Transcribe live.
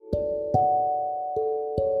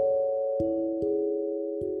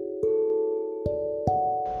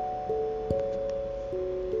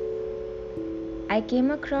I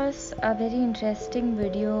came across a very interesting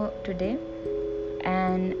video today,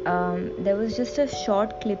 and there was just a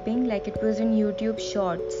short clipping, like it was in YouTube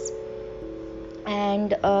Shorts,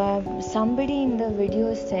 and somebody in the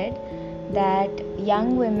video said that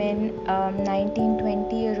young women,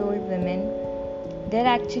 19-20-year-old women,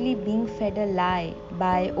 they're actually being fed a lie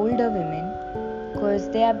by older women, because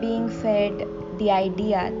they are being fed the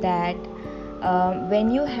idea that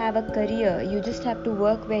when you have a career, you just have to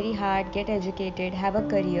work very hard, get educated, have a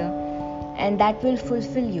career, and that will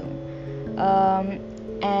fulfill you.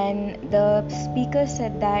 And the speaker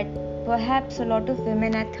said that perhaps a lot of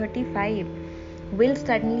women at 35 will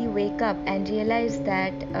suddenly wake up and realize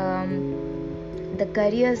that the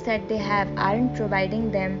careers that they have aren't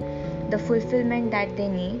providing them the fulfillment that they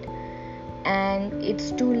need, and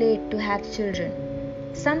it's too late to have children.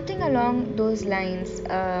 Something along those lines.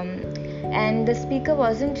 And the speaker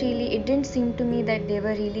it didn't seem to me that they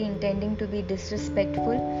were really intending to be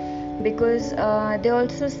disrespectful, because they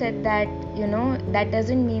also said that that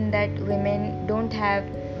doesn't mean that women don't have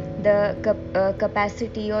the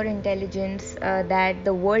capacity or intelligence that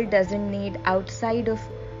the world doesn't need outside of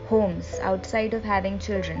homes, outside of having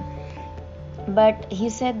children. But he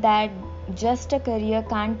said that just a career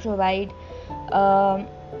can't provide a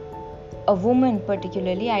woman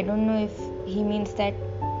particularly. I don't know if he means that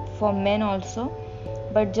for men also,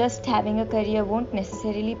 but just having a career won't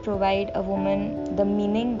necessarily provide a woman the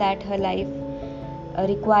meaning that her life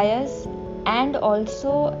requires. And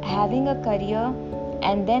also having a career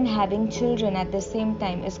and then having children at the same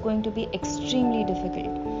time is going to be extremely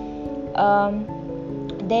difficult.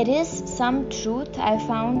 There is some truth I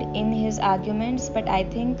found in his arguments, but I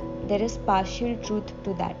think there is partial truth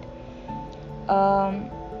to that.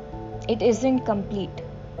 It isn't complete.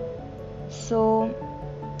 So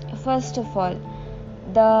first of all,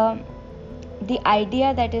 the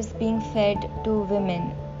idea that is being fed to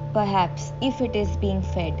women, perhaps if it is being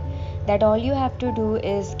fed, that all you have to do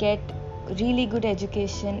is get really good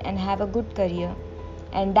education and have a good career,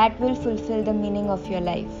 and that will fulfill the meaning of your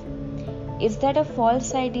life. Is that a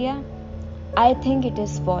false idea? I think it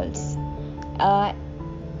is false.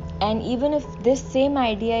 And even if this same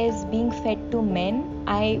idea is being fed to men,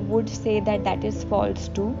 I would say that that is false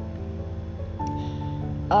too.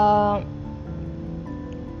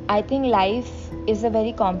 I think life is a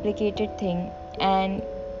very complicated thing, and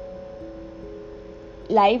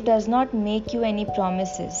life does not make you any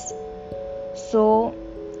promises. So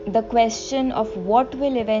the question of what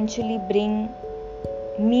will eventually bring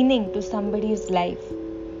meaning to somebody's life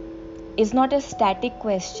is not a static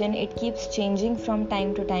question. It keeps changing from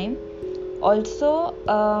time to time. Also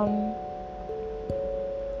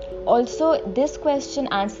this question,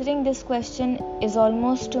 answering this question is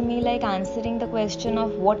almost to me like answering the question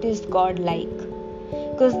of what is God like,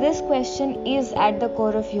 because this question is at the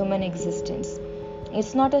core of human existence.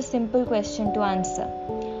 It's not a simple question to answer.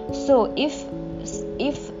 So if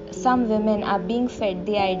some women are being fed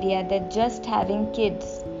the idea that just having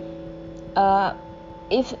kids,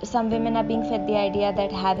 if some women are being fed the idea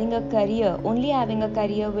that only having a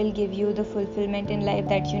career will give you the fulfillment in life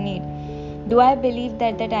that you need, do I believe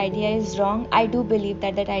that that idea is wrong? I do believe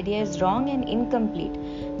that that idea is wrong and incomplete.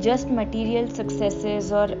 Just material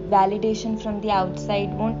successes or validation from the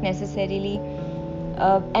outside won't necessarily,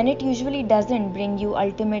 and it usually doesn't bring you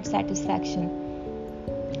ultimate satisfaction.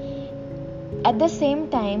 At the same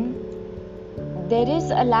time, there is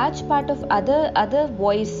a large part of other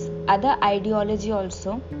voice, other ideology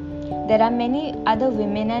also. There are many other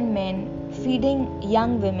women and men feeding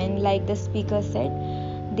young women, like the speaker said,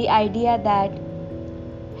 the idea that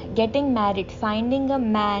getting married, finding a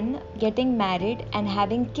man, getting married and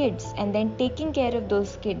having kids, and then taking care of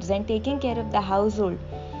those kids and taking care of the household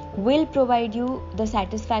will provide you the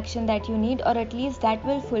satisfaction that you need, or at least that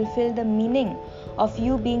will fulfill the meaning of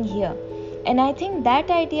you being here. And I think that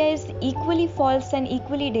idea is equally false and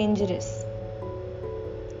equally dangerous.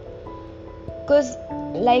 Because,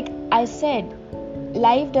 like I said,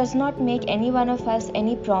 life does not make any one of us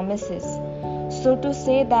any promises. So to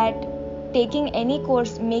say that taking any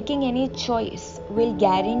course, making any choice will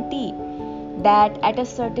guarantee that at a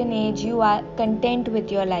certain age you are content with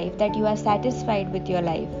your life, that you are satisfied with your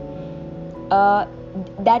life,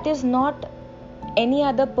 that is not any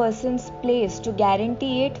other person's place to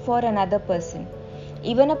guarantee it for another person.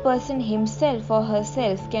 Even a person himself or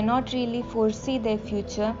herself cannot really foresee their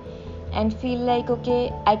future and feel like,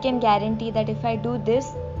 okay, I can guarantee that if I do this,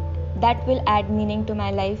 that will add meaning to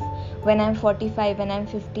my life when I'm 45, when I'm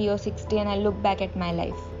 50 or 60 and I look back at my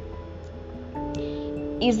life.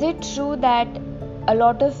 Is it true that a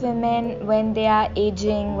lot of women, when they are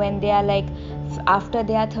aging, when they are like after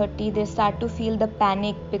they are 30, they start to feel the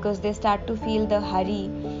panic because they start to feel the hurry,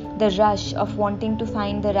 the rush of wanting to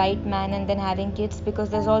find the right man and then having kids, because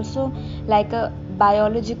there's also like a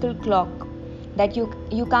biological clock that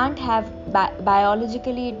you can't have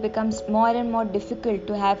biologically. It becomes more and more difficult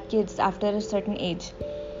to have kids after a certain age.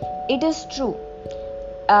 It is true.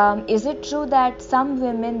 Is it true that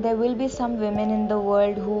there will be some women in the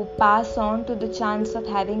world who pass on to the chance of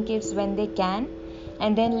having kids when they can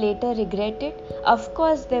and then later regret it? Of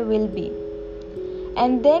course there will be.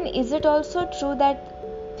 And then is it also true that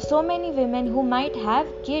so many women who might have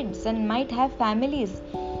kids and might have families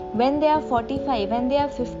when they are 45, when they are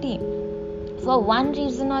 50, for one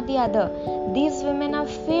reason or the other, these women are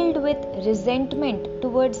filled with resentment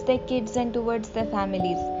towards their kids and towards their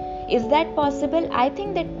families? Is that possible? I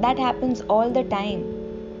think that happens all the time.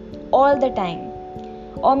 Or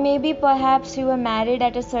maybe perhaps you were married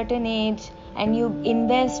at a certain age and you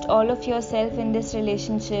invest all of yourself in this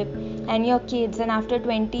relationship and your kids, and after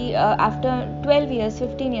 12 years,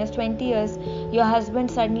 15 years, 20 years, your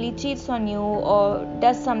husband suddenly cheats on you or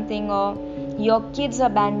does something, or your kids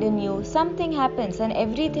abandon you. Something happens and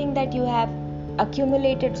everything that you have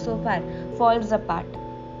accumulated so far falls apart.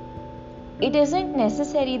 It isn't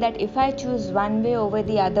necessary that if I choose one way over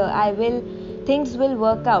the other, things will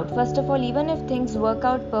work out. First of all, even if things work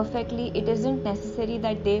out perfectly, it isn't necessary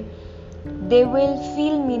that they will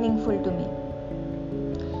feel meaningful to me.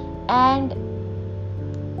 And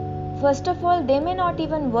first of all, they may not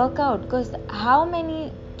even work out, because how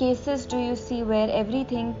many cases do you see where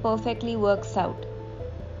everything perfectly works out?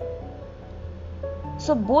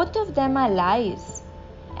 So both of them are lies.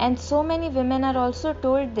 And so many women are also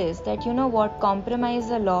told this, that you know what, compromise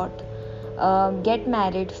a lot, get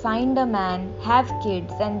married, find a man, have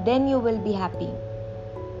kids, and then you will be happy.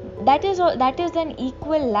 That is an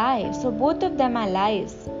equal lie. So both of them are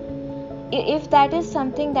lies. If that is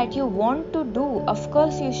something that you want to do, of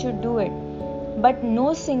course you should do it. But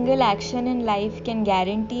no single action in life can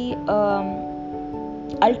guarantee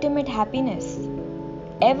ultimate happiness,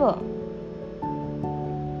 ever.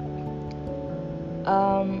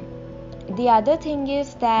 The other thing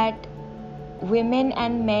is that women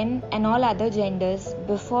and men and all other genders,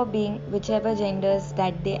 before being whichever genders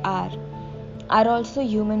that they are also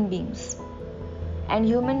human beings. And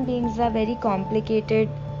human beings are very complicated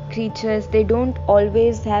creatures. They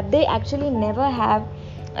actually never have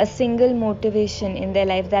a single motivation in their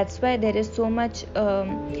life. That's why there is so much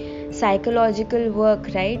psychological work,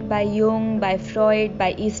 right, by Jung, by Freud,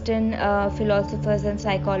 by Eastern philosophers and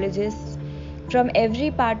psychologists from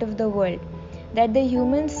every part of the world, that the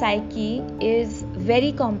human psyche is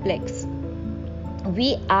very complex.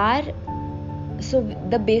 So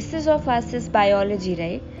the basis of us is biology,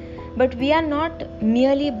 right? But we are not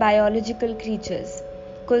merely biological creatures,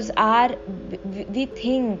 because we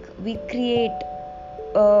think, we create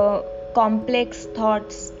complex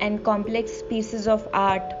thoughts and complex pieces of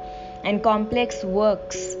art and complex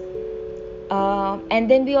works, and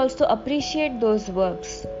then we also appreciate those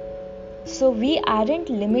works. So we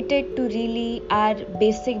aren't limited to really our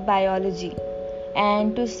basic biology.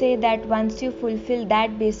 And to say that once you fulfill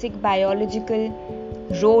that basic biological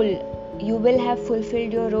role, you will have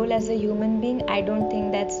fulfilled your role as a human being, I don't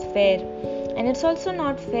think that's fair. And it's also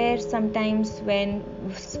not fair sometimes when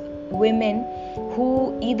women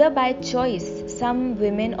who, either by choice, some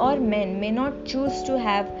women or men may not choose to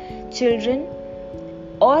have children,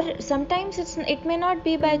 or sometimes it may not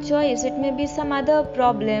be by choice, it may be some other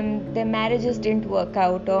problem, their marriages didn't work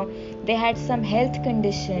out, or they had some health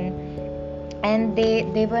condition and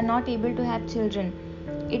they were not able to have children.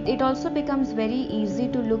 It also becomes very easy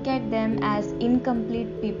to look at them as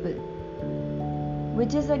incomplete people,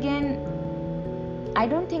 which is, again, I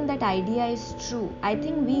don't think that idea is true. I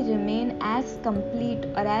think we remain as complete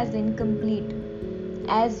or as incomplete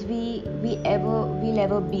as we'll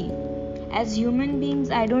ever be. As human beings,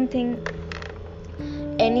 I don't think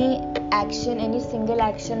any single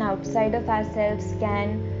action outside of ourselves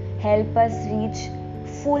can help us reach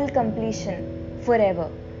full completion forever.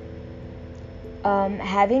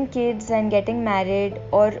 Having kids and getting married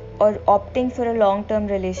or opting for a long-term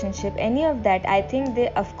relationship, any of that, I think they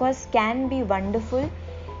of course can be wonderful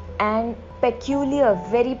and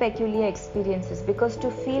very peculiar experiences, because to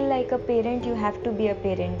feel like a parent, you have to be a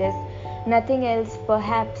parent. There's nothing else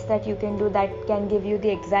perhaps that you can do that can give you the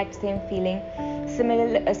exact same feeling.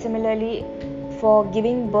 Similarly, for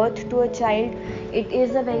giving birth to a child, it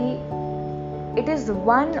is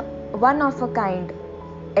one of a kind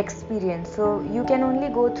experience. So you can only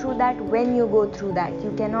go through that when you go through that.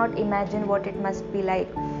 You cannot imagine what it must be like.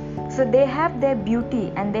 So they have their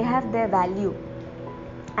beauty and they have their value.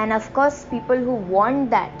 and of course people who want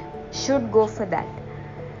that should go for that.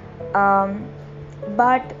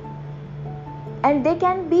 But and they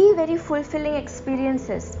can be very fulfilling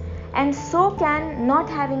experiences, and so can not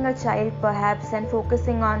having a child perhaps and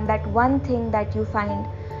focusing on that one thing that you find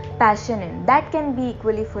passion in. That can be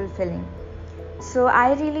equally fulfilling. So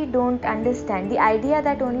I really don't understand the idea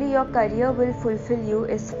that only your career will fulfill you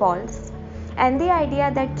is false, and the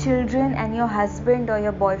idea that children and your husband or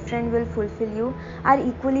your boyfriend will fulfill you are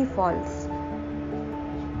equally false.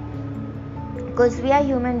 Because we are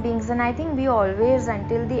human beings, and I think we always,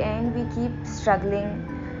 until the end, we keep struggling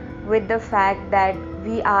with the fact that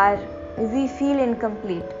we feel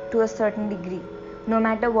incomplete to a certain degree, no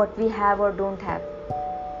matter what we have or don't have.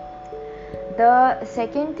 The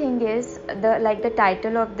second thing is the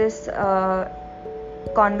title of this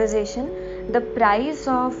conversation, the price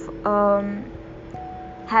of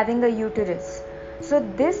having a uterus. So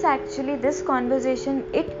this conversation,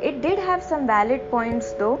 it did have some valid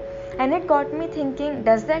points though, and it got me thinking,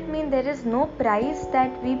 does that mean there is no price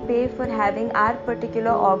that we pay for having our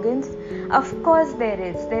particular organs? Of course there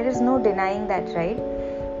is no denying that, right?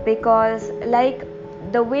 Because like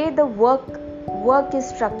the way the work is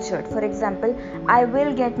structured, for example, I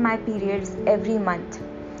will get my periods every month.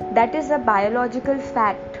 That is a biological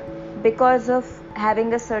fact. Because of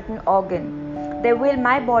having a certain organ,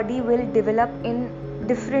 my body will develop in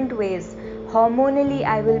different ways. Hormonally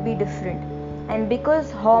I will be different, and because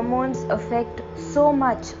hormones affect so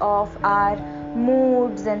much of our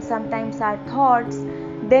moods and sometimes our thoughts,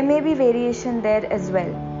 there may be variation there as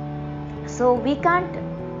well. So we can't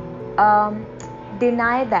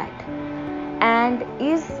deny that. And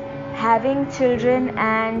is having children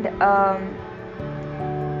and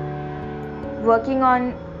working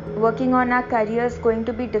on our careers going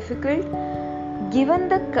to be difficult? Given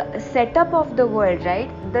the setup of the world, right?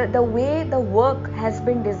 The way the work has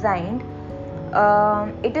been designed,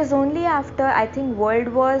 it is only after, I think, World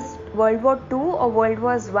War II or World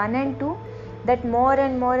Wars I and II that more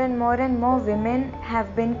and more women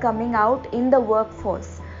have been coming out in the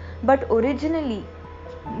workforce. But originally,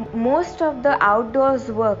 most of the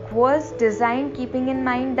outdoors work was designed keeping in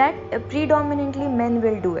mind that predominantly men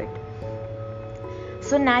will do it.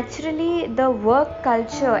 So naturally the work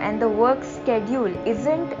culture and the work schedule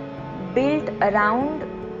isn't built around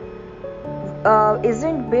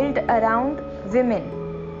women.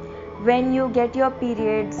 When you get your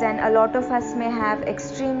periods, and a lot of us may have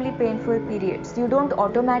extremely painful periods, you don't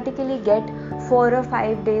automatically get 4 or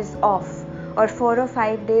 5 days off or 4 or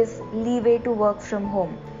 5 days leeway to work from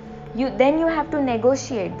home. Then you have to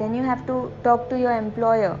negotiate, then you have to talk to your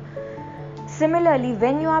employer. Similarly,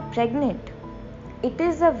 when you are pregnant, it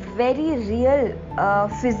is a very real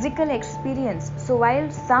physical experience. So while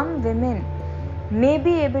some women may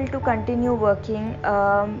be able to continue working,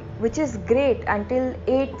 which is great until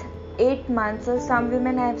 8 months, or some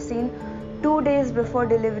women I have seen 2 days before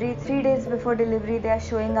delivery, 3 days before delivery, they are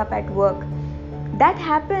showing up at work. That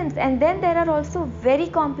happens. And then there are also very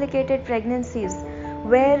complicated pregnancies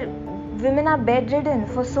where women are bedridden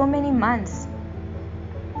for so many months.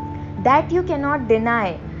 That you cannot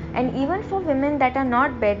deny. And even for women that are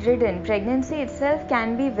not bedridden, pregnancy itself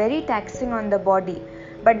can be very taxing on the body.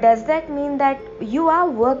 But does that mean that you are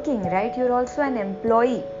working, right? You're also an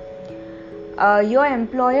employee. Your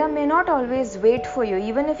employer may not always wait for you,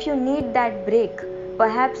 even if you need that break.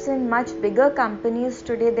 Perhaps in much bigger companies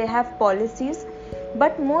today they have policies,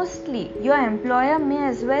 but mostly your employer may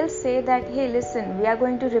as well say that, hey, listen, we are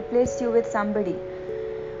going to replace you with somebody.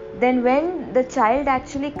 Then when the child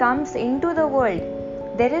actually comes into the world,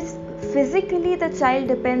 there is physically the child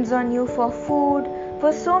depends on you for food,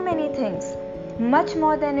 for so many things, much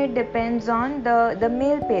more than it depends on the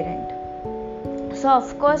male parent. So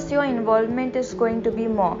of course your involvement is going to be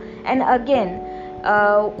more. And again,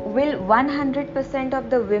 will 100% of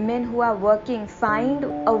the women who are working find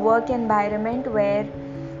a work environment where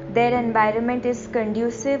their environment is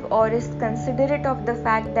conducive or is considerate of the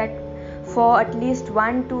fact that for at least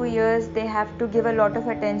 1-2 years they have to give a lot of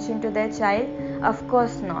attention to their child? Of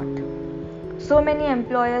course not. So many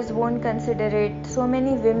employers won't consider it. So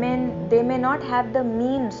many women, they may not have the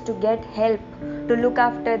means to get help to look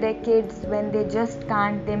after their kids when they just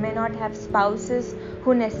can't. They may not have spouses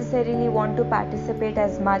who necessarily want to participate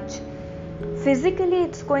as much. Physically,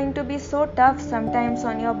 it's going to be so tough sometimes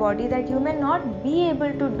on your body that you may not be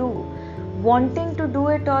able to do, wanting to do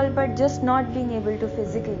it all, but just not being able to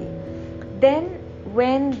physically. Then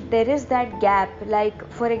when there is that gap, like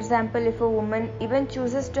for example, if a woman even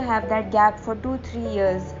chooses to have that gap for 2-3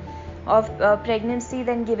 years of pregnancy,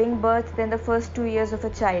 then giving birth, then the first 2 years of a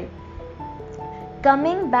child,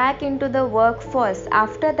 coming back into the workforce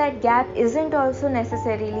after that gap isn't also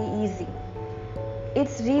necessarily easy.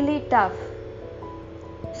 It's really tough.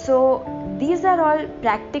 So these are all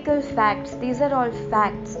practical facts, these are all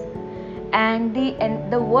facts. And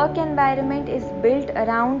the work environment is built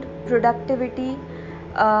around productivity,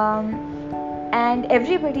 and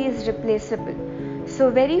everybody is replaceable. So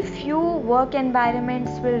very few work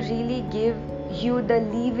environments will really give you the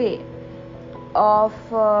leeway of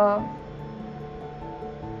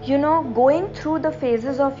going through the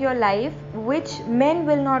phases of your life which men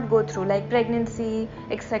will not go through, like pregnancy,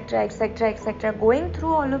 etc., etc., etc., going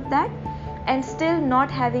through all of that and still not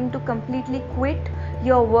having to completely quit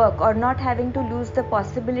your work or not having to lose the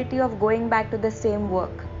possibility of going back to the same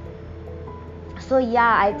work. So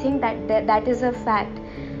yeah, I think that is a fact.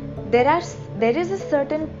 There is a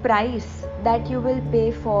certain price that you will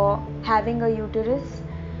pay for having a uterus,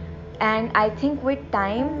 and I think with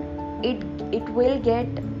time it will get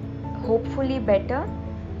hopefully better.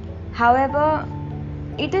 However,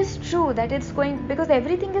 it is true that it's going, because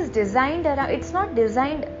everything is designed around, it's not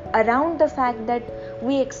designed around the fact that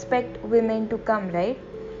we expect women to come, right?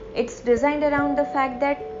 It's designed around the fact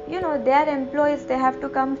that they are employees, they have to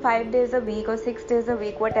come 5 days a week or 6 days a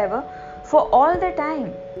week, whatever, for all the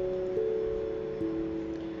time.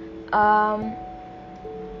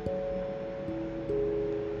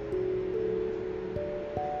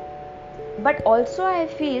 But also I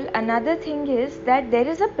feel another thing is that there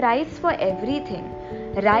is a price for everything,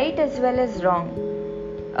 right as well as wrong.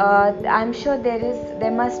 I'm sure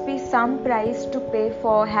there must be some price to pay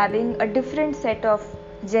for having a different set of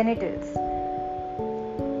genitals.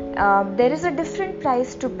 There is a different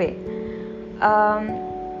price to pay,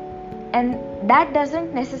 and that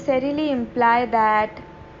doesn't necessarily imply that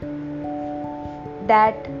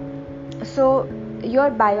so your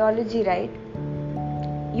biology, right,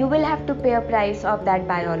 you will have to pay a price of that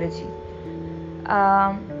biology.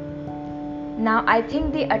 Now I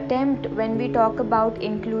think the attempt, when we talk about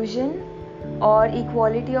inclusion or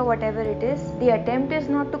equality or whatever it is, the attempt is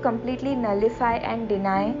not to completely nullify and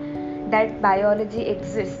deny that biology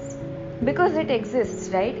exists, because it exists,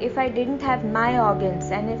 right? If I didn't have my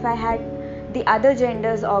organs and if I had the other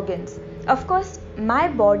gender's organs, of course my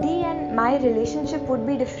body and my relationship would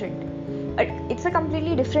be different. It's a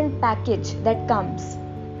completely different package that comes.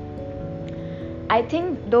 I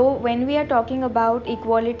think though when we are talking about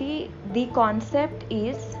equality, the concept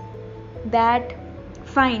is that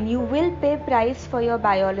fine, you will pay price for your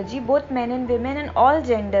biology, both men and women and all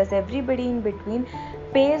genders, everybody in between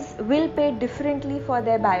will pay differently for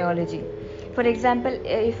their biology. For example,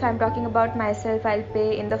 if I'm talking about myself, I'll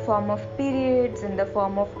pay in the form of periods, in the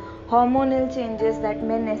form of hormonal changes that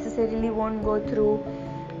men necessarily won't go through.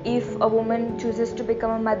 If a woman chooses to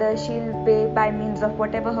become a mother, she'll pay by means of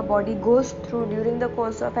whatever her body goes through during the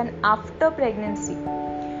course of and after pregnancy.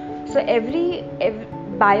 So every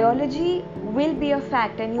biology will be a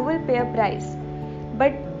fact and you will pay a price.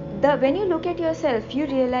 But when you look at yourself, you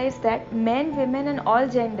realize that men, women and all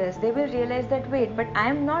genders, they will realize that wait, but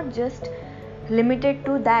I'm not just limited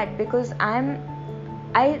to that, because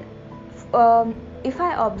if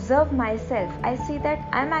I observe myself, I see that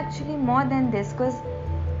I'm actually more than this, because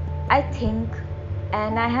I think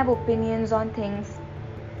and I have opinions on things,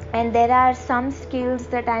 and there are some skills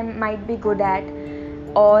that I might be good at,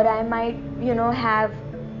 or I might have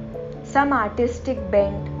some artistic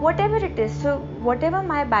bent, whatever it is. So whatever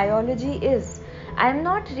my biology is, I'm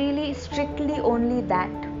not really strictly only that.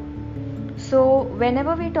 So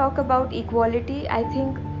whenever we talk about equality, I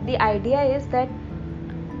think the idea is that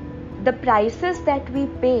the prices that we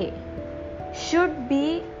pay should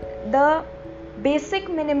be the basic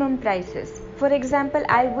minimum prices. For example,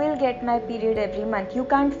 I will get my period every month. You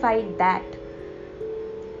can't fight that.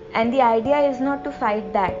 And the idea is not to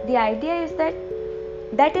fight that. The idea is that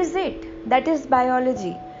is it. That is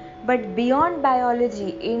biology. But beyond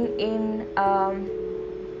biology, in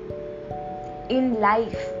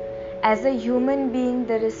life, as a human being,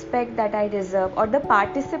 the respect that I deserve or the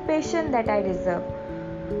participation that I deserve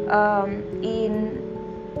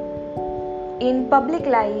in public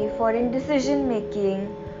life or in decision making,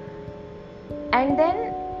 and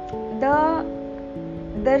then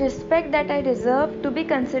the respect that I deserve to be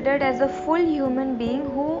considered as a full human being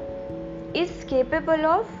who is capable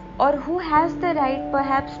of, or who has the right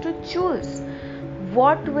perhaps to choose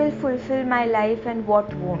what will fulfill my life and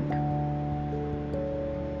what won't,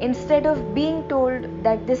 instead of being told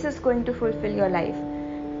that this is going to fulfill your life.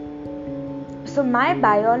 So my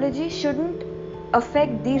biology shouldn't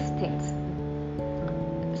affect these things.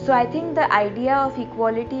 So I think the idea of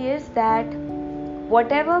equality is that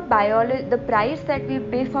whatever the price that we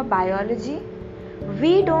pay for biology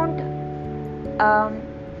we don't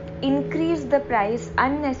increase the price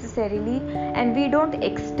unnecessarily, and we don't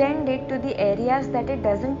extend it to the areas that it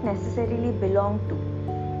doesn't necessarily belong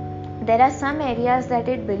to. There are some areas that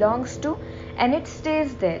it belongs to and it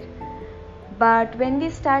stays there, but when we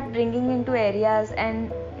start bringing into areas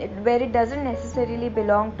where it doesn't necessarily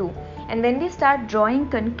belong to, and when we start drawing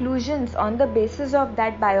conclusions on the basis of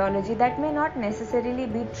that biology that may not necessarily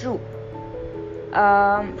be true.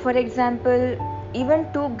 For example,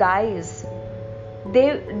 even two guys,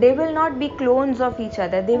 they will not be clones of each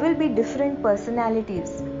other. They will be different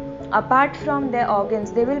personalities. Apart from their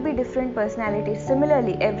organs, they will be different personalities.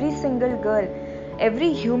 Similarly, every single girl,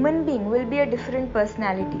 every human being will be a different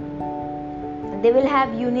personality. They will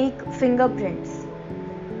have unique fingerprints.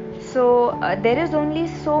 So there is only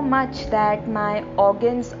so much that my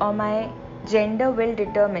organs or my gender will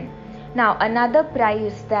determine. Now, another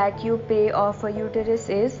price that you pay of a uterus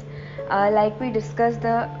is, like we discussed,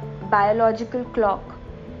 the biological clock.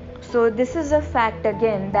 So this is a fact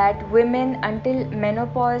again, that women until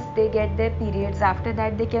menopause they get their periods. After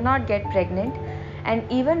that they cannot get pregnant, and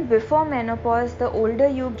even before menopause, the older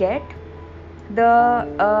you get, the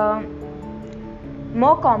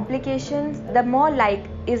more complications, the more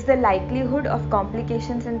is the likelihood of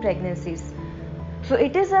complications in pregnancies. So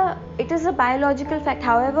it is a biological fact.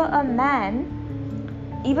 However, a man,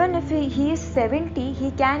 even if he is 70,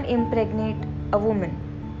 he can impregnate a woman.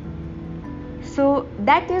 So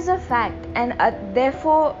that is a fact, and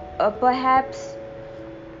therefore perhaps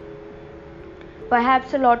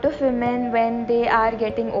a lot of women, when they are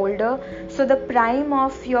getting older, so the prime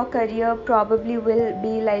of your career probably will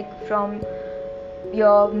be like from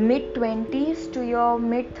your mid-20s to your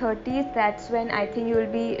mid-30s. That's when I think you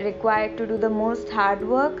will be required to do the most hard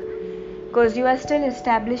work, because you are still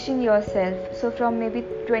establishing yourself. So from maybe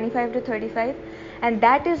 25 to 35, and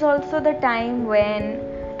that is also the time when,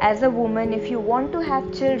 as a woman, if you want to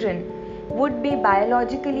have children, would be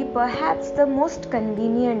biologically perhaps the most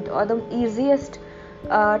convenient or the easiest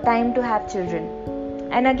time to have children.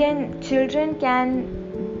 And again, children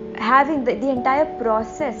can, having the entire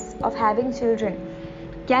process of having children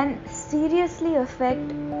can seriously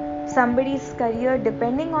affect somebody's career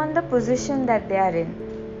depending on the position that they are in.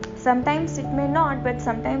 Sometimes it may not, but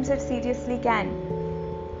sometimes it seriously can.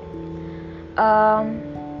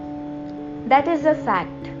 That is a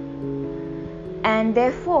fact, and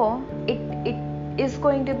therefore it is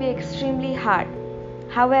going to be extremely hard.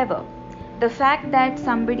 However, the fact that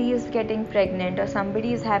somebody is getting pregnant or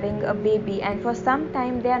somebody is having a baby and for some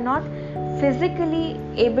time they are not physically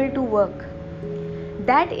able to work,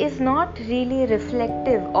 that is not really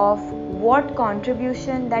reflective of what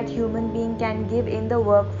contribution that human being can give in the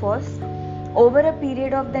workforce over a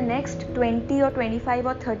period of the next 20 or 25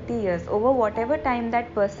 or 30 years, over whatever time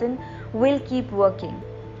that person will keep working.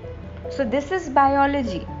 So this is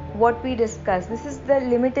biology, what we discussed. This is the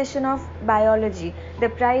limitation of biology, the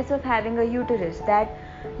price of having a uterus, that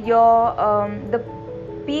your the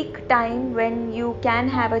peak time when you can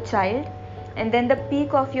have a child and then the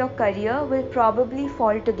peak of your career will probably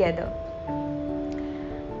fall together.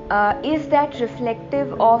 Is that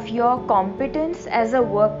reflective of your competence as a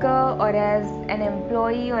worker or as an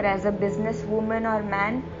employee or as a businesswoman or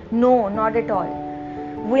man? No, not at all.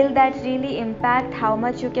 Will that really impact how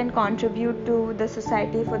much you can contribute to the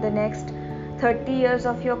society for the next 30 years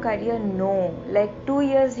of your career? No. Like 2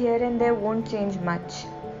 years here and there won't change much.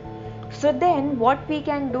 So then what we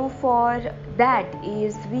can do for that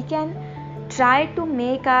is we can try to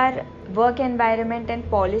make our work environment and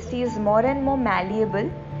policies more and more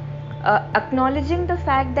malleable, acknowledging the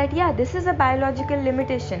fact that this is a biological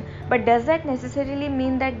limitation, but does that necessarily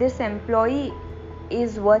mean that this employee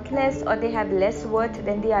is worthless or they have less worth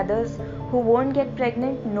than the others who won't get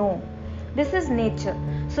pregnant? No, this is nature.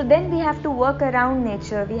 So then we have to work around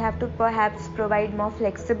nature. We have to perhaps provide more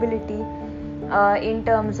flexibility in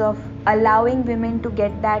terms of allowing women to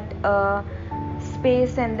get that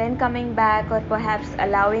space and then coming back, or perhaps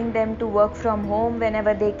allowing them to work from home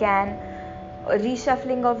whenever they can,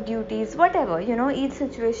 reshuffling of duties, whatever, each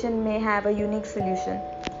situation may have a unique solution.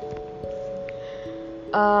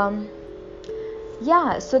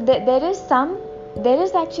 So there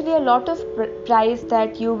is actually a lot of price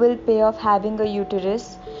that you will pay of having a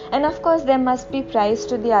uterus, and of course there must be price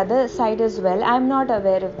to the other side as well. I'm not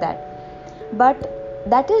aware of that, but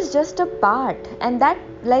that is just a part, and that,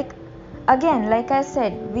 like I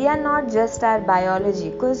said, we are not just our biology,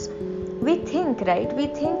 because we think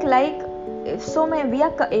like so many, we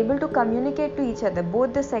are able to communicate to each other.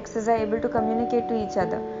 Both the sexes are able to communicate to each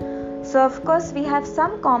other. So of course we have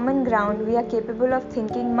some common ground. We are capable of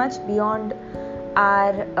thinking much beyond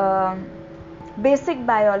our basic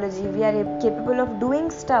biology. We are capable of doing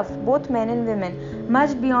stuff, both men and women,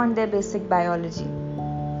 much beyond their basic biology.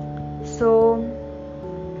 So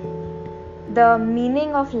the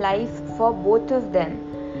meaning of life for both of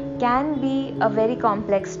them can be a very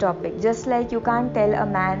complex topic. Just like you can't tell a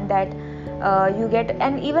man that you get,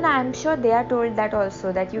 and even I'm sure they are told that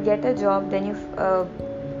also, that you get a job, then you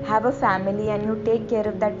have a family and you take care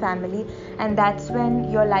of that family, and that's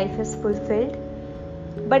when your life is fulfilled.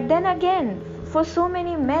 But then again, for so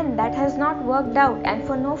many men that has not worked out, and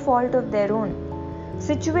for no fault of their own.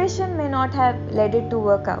 Situation may not have led it to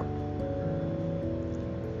work out.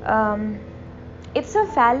 It's a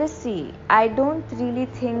fallacy. I don't really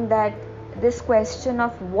think that this question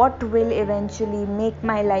of what will eventually make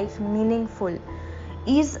my life meaningful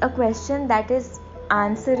is a question that is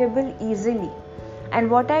answerable easily. And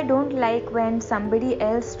what I don't like when somebody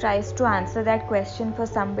else tries to answer that question for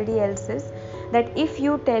somebody else is that if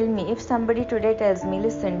somebody today tells me,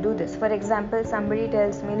 listen, do this. For example, somebody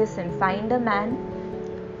tells me, listen, find a man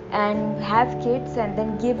and have kids and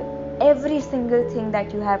then give every single thing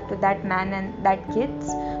that you have to that man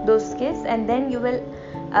and those kids, and then you will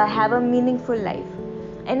have a meaningful life.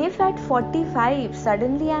 And if at 45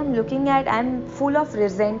 suddenly I'm full of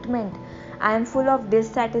resentment, I'm full of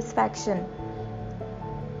dissatisfaction,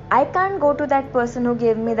 I can't go to that person who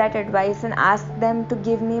gave me that advice and ask them to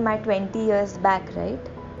give me my 20 years back, right?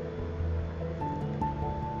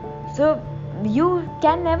 So you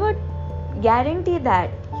can never guarantee that.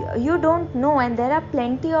 You don't know, and there are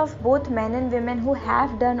plenty of both men and women who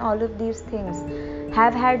have done all of these things,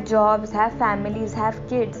 have had jobs, have families, have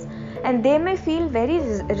kids, and they may feel very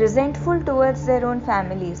resentful towards their own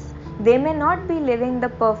families. They may not be living the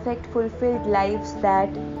perfect, fulfilled lives that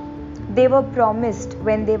they were promised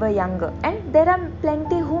when they were younger, and there are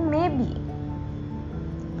plenty who may be.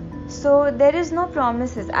 So there is no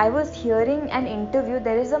promises. I was hearing an interview.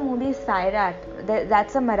 There is a movie Sairat,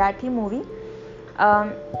 that's a Marathi movie.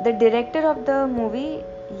 The director of the movie,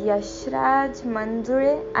 Yashraj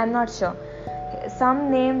Manjure, I'm not sure,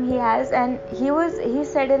 some name he has, and he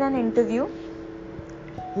said in an interview,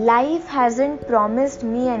 life hasn't promised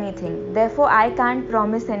me anything, therefore I can't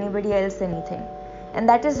promise anybody else anything. And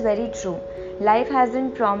that is very true. Life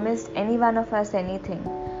hasn't promised any one of us anything.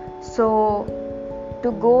 So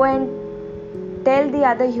to go and tell the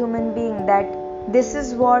other human being that this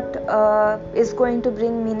is what is going to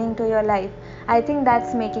bring meaning to your life, I think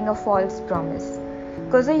that's making a false promise.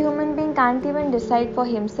 Because a human being can't even decide for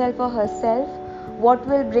himself or herself what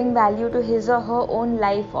will bring value to his or her own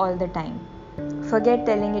life all the time. Forget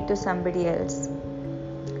telling it to somebody else.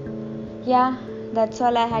 Yeah, that's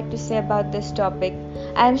all I had to say about this topic.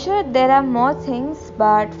 I'm sure there are more things,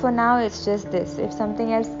 but for now it's just this. If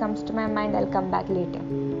something else comes to my mind, I'll come back later.